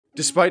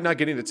Despite not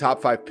getting the top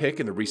 5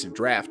 pick in the recent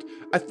draft,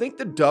 I think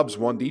the Dubs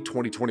won the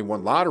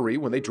 2021 lottery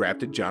when they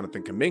drafted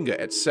Jonathan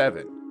Kuminga at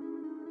 7.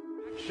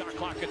 Shot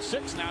clock at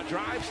 6, now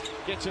drives,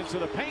 gets into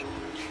the paint.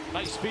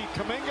 Nice speed,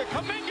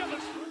 Kuminga.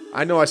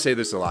 I know I say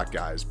this a lot,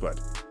 guys, but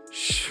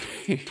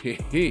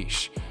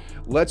sheesh.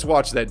 Let's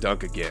watch that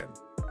dunk again.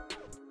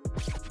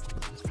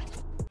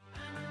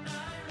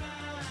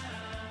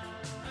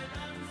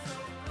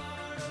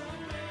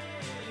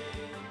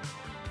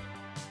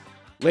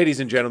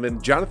 Ladies and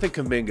gentlemen, Jonathan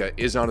Kuminga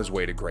is on his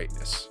way to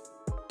greatness.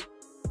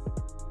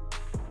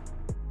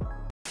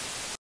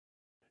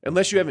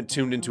 Unless you haven't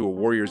tuned into a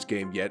Warriors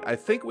game yet, I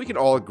think we can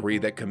all agree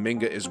that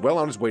Kuminga is well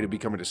on his way to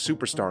becoming a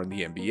superstar in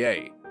the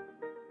NBA.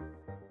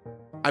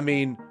 I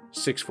mean,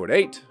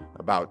 6'8",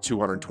 about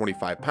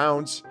 225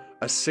 pounds,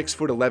 a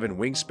 6'11"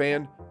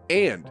 wingspan,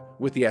 and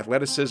with the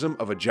athleticism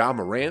of a Ja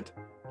Morant.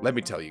 Let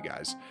me tell you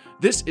guys,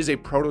 this is a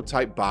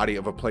prototype body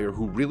of a player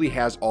who really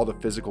has all the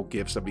physical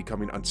gifts of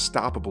becoming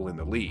unstoppable in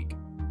the league.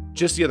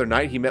 Just the other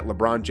night, he met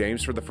LeBron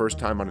James for the first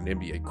time on an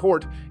NBA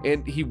court,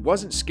 and he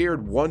wasn't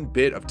scared one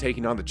bit of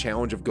taking on the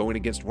challenge of going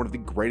against one of the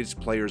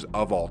greatest players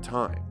of all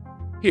time.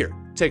 Here,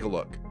 take a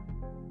look.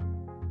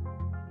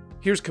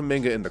 Here's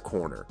Kuminga in the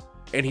corner,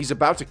 and he's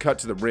about to cut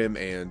to the rim,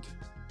 and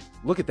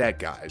look at that,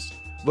 guys.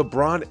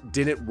 LeBron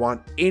didn't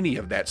want any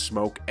of that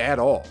smoke at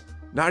all,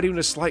 not even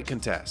a slight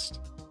contest.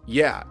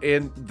 Yeah,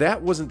 and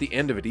that wasn't the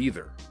end of it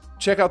either.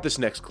 Check out this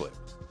next clip.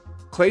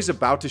 Klay's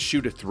about to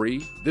shoot a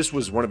 3. This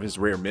was one of his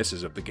rare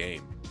misses of the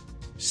game.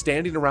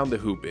 Standing around the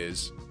hoop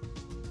is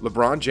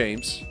LeBron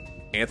James,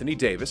 Anthony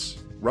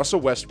Davis,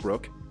 Russell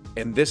Westbrook,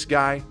 and this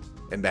guy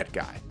and that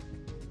guy.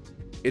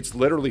 It's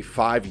literally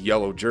 5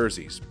 yellow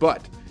jerseys,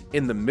 but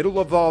in the middle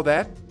of all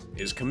that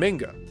is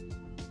Kuminga.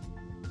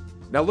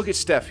 Now look at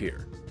Steph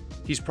here.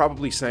 He's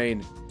probably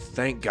saying,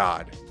 "Thank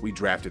God we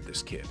drafted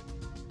this kid."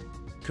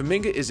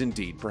 Kuminga is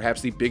indeed perhaps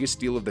the biggest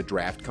steal of the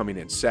draft, coming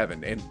in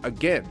 7, and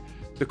again,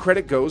 the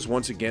credit goes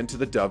once again to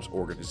the Dubs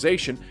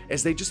organization,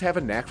 as they just have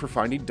a knack for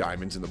finding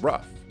diamonds in the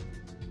rough.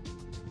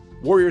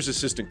 Warriors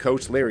assistant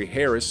coach Larry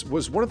Harris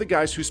was one of the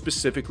guys who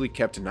specifically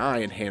kept an eye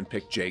and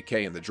handpicked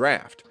JK in the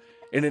draft.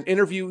 In an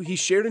interview, he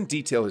shared in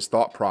detail his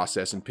thought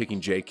process in picking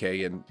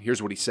JK, and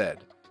here's what he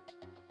said.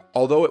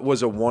 Although it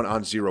was a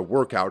 1-on-0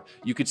 workout,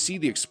 you could see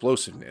the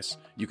explosiveness,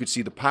 you could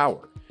see the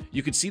power,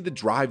 you could see the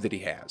drive that he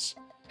has.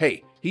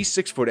 Hey, he's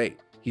 6'8",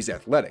 he's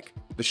athletic,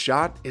 the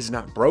shot is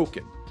not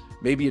broken,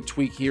 maybe a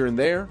tweak here and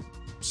there,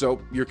 so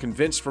you're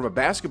convinced from a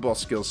basketball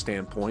skills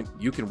standpoint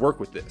you can work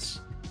with this.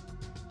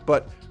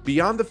 But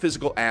beyond the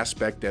physical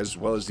aspect as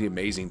well as the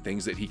amazing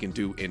things that he can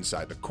do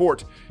inside the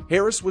court,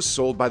 Harris was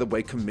sold by the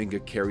way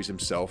Kuminga carries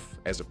himself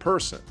as a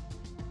person.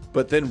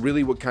 But then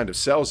really what kind of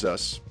sells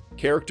us,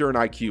 character and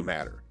IQ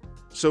matter.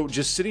 So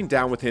just sitting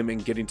down with him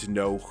and getting to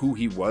know who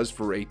he was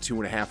for a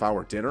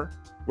 2.5-hour dinner,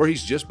 where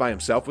he's just by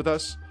himself with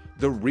us,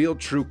 the real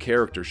true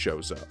character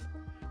shows up.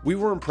 We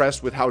were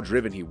impressed with how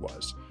driven he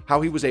was, how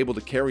he was able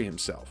to carry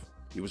himself.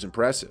 He was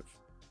impressive.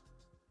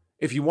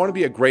 If you want to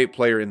be a great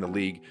player in the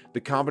league,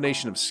 the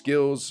combination of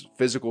skills,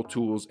 physical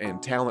tools,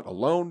 and talent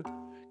alone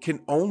can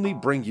only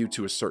bring you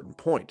to a certain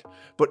point.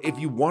 But if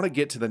you want to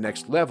get to the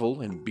next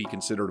level and be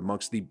considered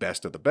amongst the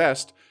best of the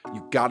best,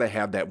 you gotta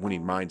have that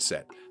winning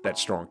mindset, that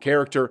strong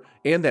character,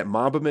 and that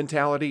Mamba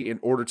mentality in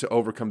order to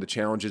overcome the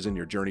challenges in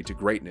your journey to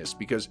greatness,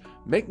 because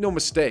make no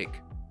mistake,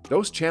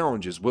 those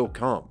challenges will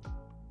come.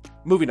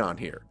 Moving on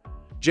here.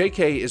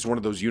 JK is one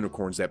of those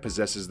unicorns that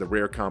possesses the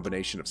rare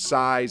combination of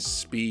size,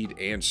 speed,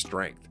 and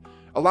strength.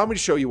 Allow me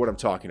to show you what I'm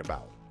talking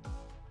about.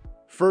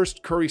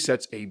 First, Curry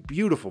sets a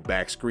beautiful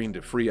back screen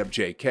to free up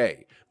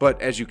JK,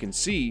 but as you can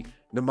see,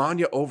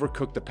 Nemanja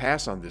overcooked the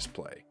pass on this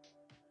play.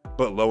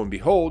 But lo and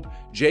behold,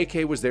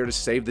 JK was there to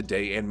save the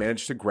day and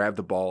managed to grab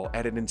the ball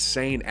at an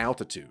insane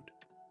altitude.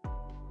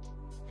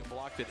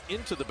 Blocked it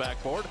into the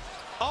backboard.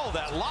 Oh,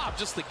 that lob,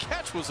 just the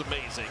catch was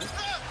amazing.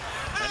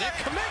 And then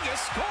Kuminga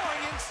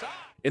scoring inside.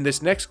 In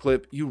this next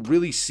clip, you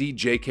really see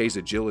JK's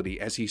agility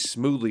as he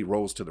smoothly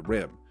rolls to the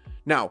rim.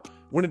 Now,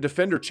 when a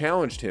defender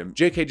challenged him,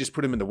 JK just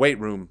put him in the weight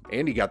room,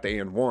 and he got the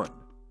and one.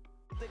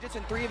 Digits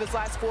in 3 of his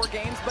last 4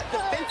 games, but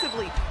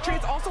defensively,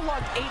 Trey's also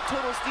logged 8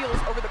 total steals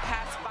over the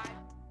past 5.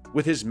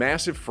 With his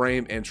massive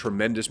frame and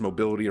tremendous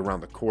mobility around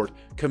the court,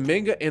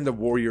 Kuminga and the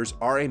Warriors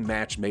are a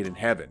match made in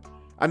heaven.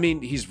 I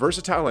mean, he's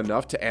versatile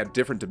enough to add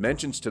different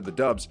dimensions to the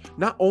Dubs,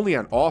 not only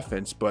on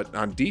offense, but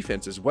on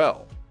defense as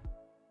well.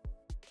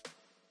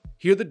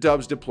 Here the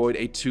Dubs deployed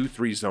a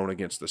 2-3 zone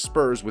against the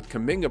Spurs with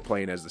Kuminga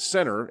playing as the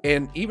center,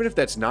 and even if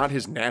that's not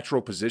his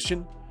natural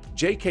position,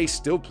 JK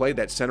still played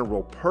that center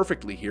role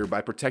perfectly here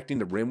by protecting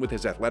the rim with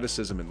his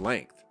athleticism and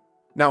length.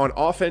 Now on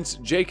offense,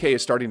 JK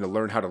is starting to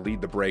learn how to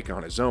lead the break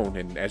on his own,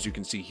 and as you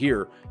can see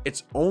here,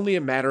 it's only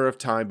a matter of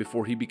time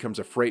before he becomes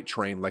a freight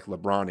train like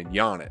LeBron and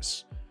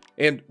Giannis.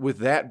 And with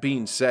that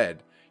being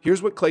said,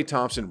 here's what Klay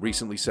Thompson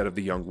recently said of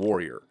the young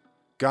Warrior.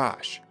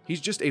 Gosh,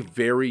 he's just a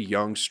very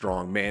young,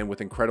 strong man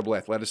with incredible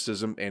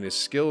athleticism, and his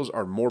skills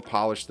are more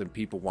polished than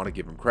people want to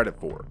give him credit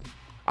for.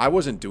 I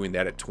wasn't doing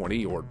that at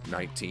 20 or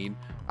 19.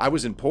 I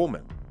was in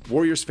Pullman.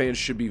 Warriors fans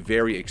should be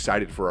very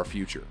excited for our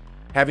future.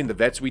 Having the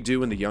vets we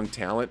do and the young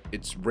talent,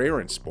 it's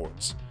rare in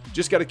sports.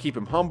 Just got to keep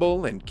him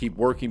humble and keep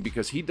working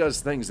because he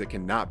does things that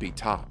cannot be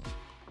topped.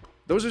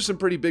 Those are some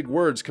pretty big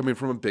words coming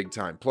from a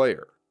big-time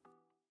player.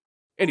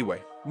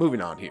 Anyway,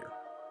 moving on here.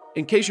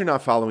 In case you're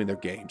not following their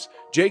games,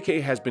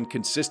 JK has been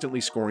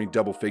consistently scoring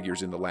double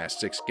figures in the last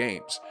 6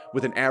 games,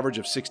 with an average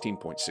of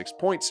 16.6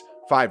 points,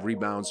 5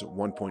 rebounds,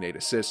 1.8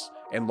 assists,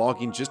 and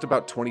logging just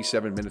about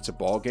 27 minutes a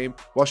ball game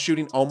while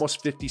shooting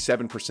almost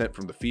 57%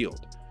 from the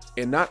field.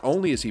 And not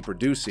only is he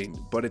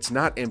producing, but it's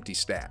not empty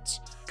stats.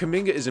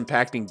 Kuminga is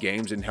impacting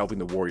games and helping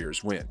the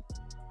Warriors win.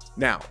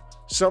 Now,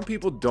 some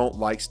people don't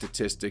like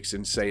statistics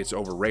and say it's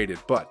overrated,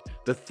 but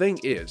the thing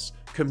is,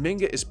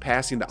 Kuminga is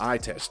passing the eye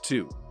test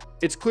too.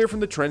 It's clear from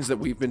the trends that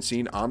we've been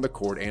seeing on the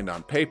court and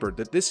on paper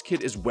that this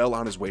kid is well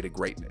on his way to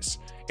greatness,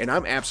 and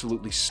I'm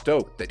absolutely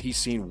stoked that he's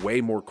seen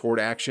way more court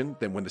action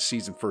than when the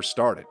season first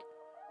started.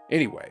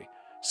 Anyway,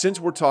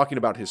 since we're talking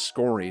about his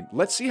scoring,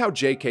 let's see how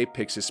JK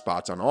picks his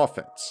spots on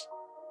offense.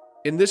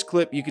 In this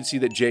clip, you can see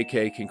that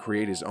JK can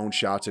create his own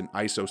shots in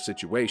ISO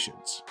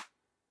situations.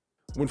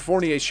 When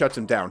Fournier shuts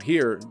him down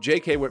here,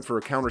 JK went for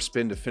a counter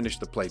spin to finish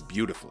the play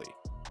beautifully.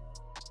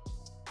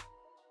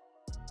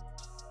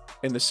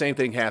 And the same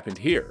thing happened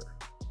here.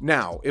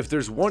 Now, if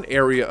there's one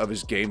area of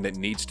his game that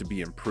needs to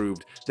be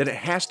improved, then it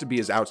has to be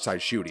his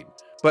outside shooting.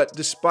 But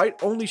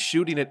despite only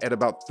shooting it at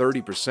about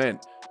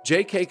 30%,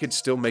 JK could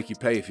still make you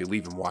pay if you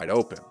leave him wide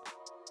open.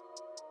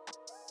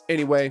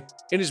 Anyway,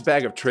 in his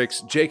bag of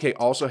tricks, JK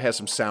also has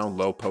some sound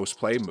low post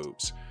play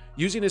moves.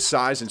 Using his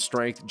size and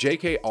strength,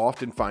 JK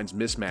often finds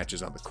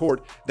mismatches on the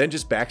court, then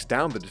just backs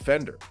down the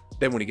defender.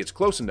 Then when he gets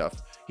close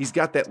enough, he's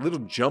got that little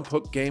jump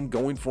hook game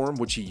going for him,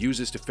 which he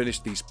uses to finish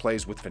these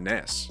plays with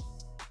finesse.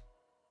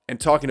 And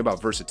talking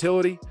about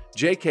versatility,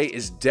 JK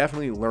is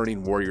definitely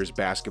learning Warriors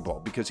basketball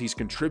because he's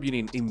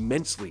contributing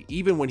immensely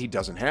even when he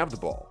doesn't have the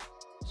ball.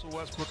 So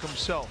Westbrook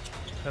himself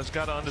has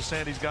got to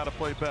understand he's got to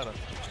play better.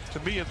 To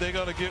me, if they're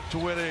going to get to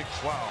where they're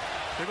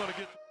going to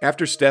get...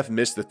 After Steph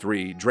missed the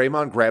 3,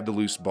 Draymond grabbed the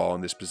loose ball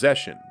in this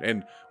possession,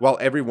 and while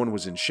everyone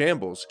was in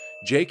shambles,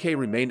 JK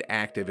remained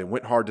active and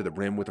went hard to the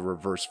rim with a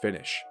reverse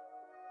finish.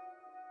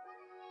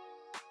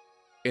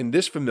 In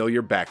this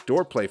familiar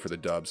backdoor play for the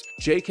Dubs,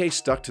 JK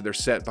stuck to their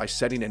set by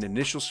setting an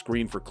initial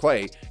screen for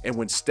Klay, and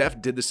when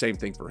Steph did the same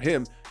thing for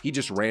him, he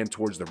just ran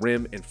towards the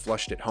rim and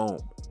flushed it home.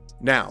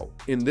 Now,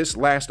 in this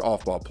last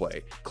off-ball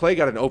play, Klay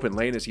got an open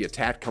lane as he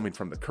attacked coming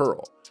from the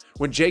curl.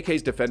 When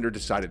JK's defender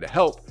decided to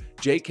help,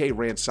 JK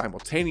ran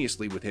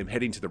simultaneously with him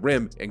heading to the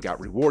rim and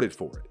got rewarded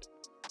for it.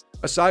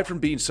 Aside from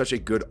being such a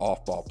good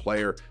off-ball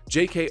player,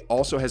 JK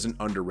also has an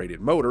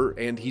underrated motor,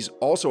 and he's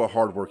also a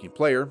hard-working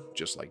player,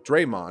 just like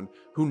Draymond,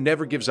 who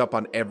never gives up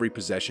on every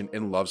possession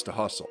and loves to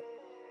hustle.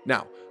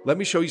 Now, let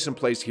me show you some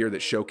plays here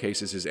that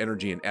showcases his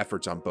energy and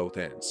efforts on both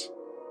ends.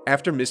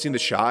 After missing the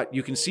shot,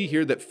 you can see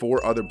here that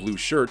 4 other blue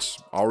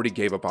shirts already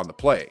gave up on the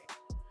play.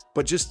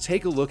 But just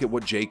take a look at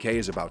what JK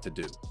is about to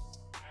do.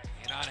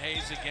 On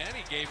Hayes again,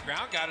 he gave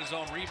ground, got his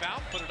own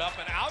rebound, put it up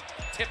and out,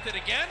 tipped it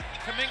again,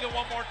 Kuminga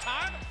one more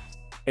time.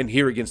 And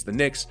here against the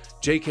Knicks,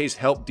 JK's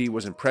help D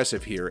was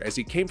impressive here as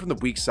he came from the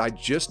weak side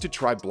just to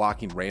try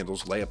blocking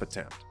Randall's layup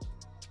attempt.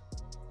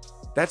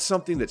 That's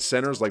something that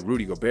centers like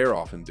Rudy Gobert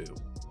often do.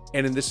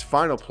 And in this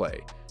final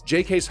play,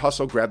 JK's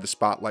hustle grabbed the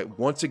spotlight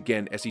once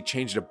again as he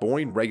changed a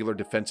boring regular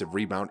defensive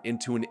rebound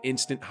into an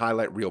instant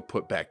highlight reel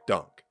putback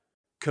dunk.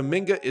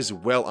 Kuminga is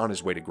well on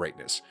his way to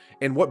greatness,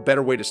 and what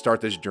better way to start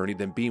this journey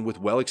than being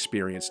with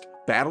well-experienced,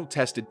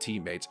 battle-tested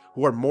teammates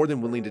who are more than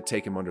willing to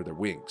take him under their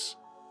wings.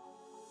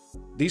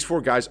 These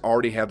 4 guys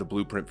already have the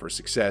blueprint for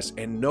success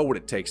and know what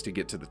it takes to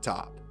get to the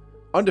top.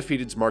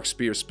 Undefeated's Mark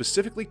Spears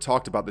specifically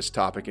talked about this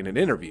topic in an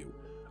interview.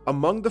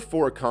 Among the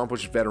 4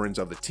 accomplished veterans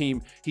of the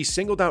team, he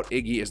singled out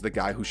Iggy as the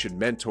guy who should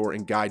mentor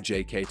and guide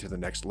JK to the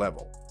next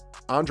level.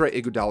 Andre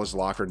Iguodala's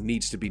locker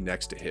needs to be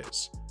next to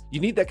his. You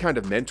need that kind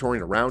of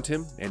mentoring around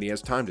him, and he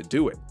has time to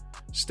do it.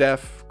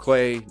 Steph,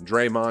 Klay,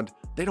 Draymond,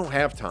 they don't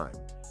have time.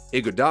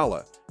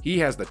 Iguodala, he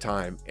has the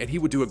time, and he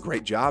would do a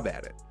great job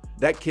at it.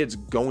 That kid's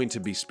going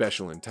to be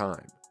special in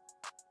time.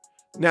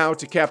 Now,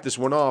 to cap this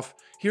one off,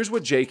 here's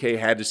what JK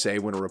had to say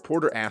when a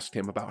reporter asked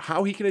him about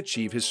how he can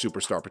achieve his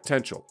superstar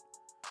potential.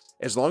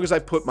 As long as I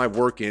put my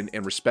work in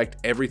and respect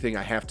everything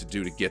I have to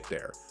do to get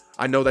there,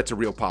 I know that's a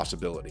real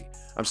possibility.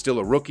 I'm still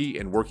a rookie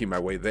and working my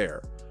way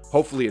there.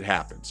 Hopefully it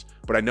happens,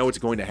 but I know it's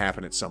going to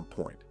happen at some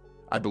point.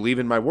 I believe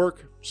in my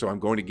work, so I'm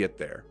going to get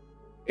there.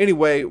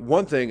 Anyway,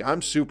 one thing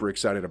I'm super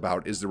excited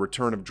about is the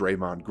return of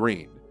Draymond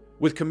Green.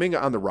 With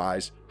Kuminga on the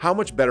rise, how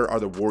much better are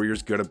the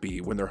Warriors going to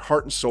be when their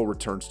heart and soul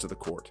returns to the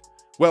court?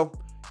 Well,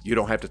 you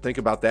don't have to think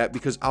about that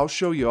because I'll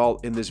show you all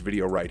in this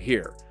video right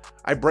here.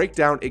 I break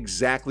down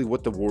exactly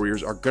what the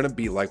Warriors are going to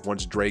be like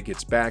once Dre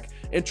gets back,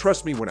 and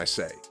trust me when I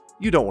say,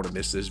 you don't want to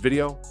miss this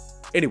video.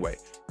 Anyway,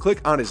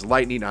 click on his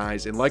lightning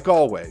eyes, and like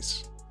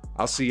always,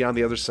 I'll see you on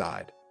the other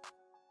side.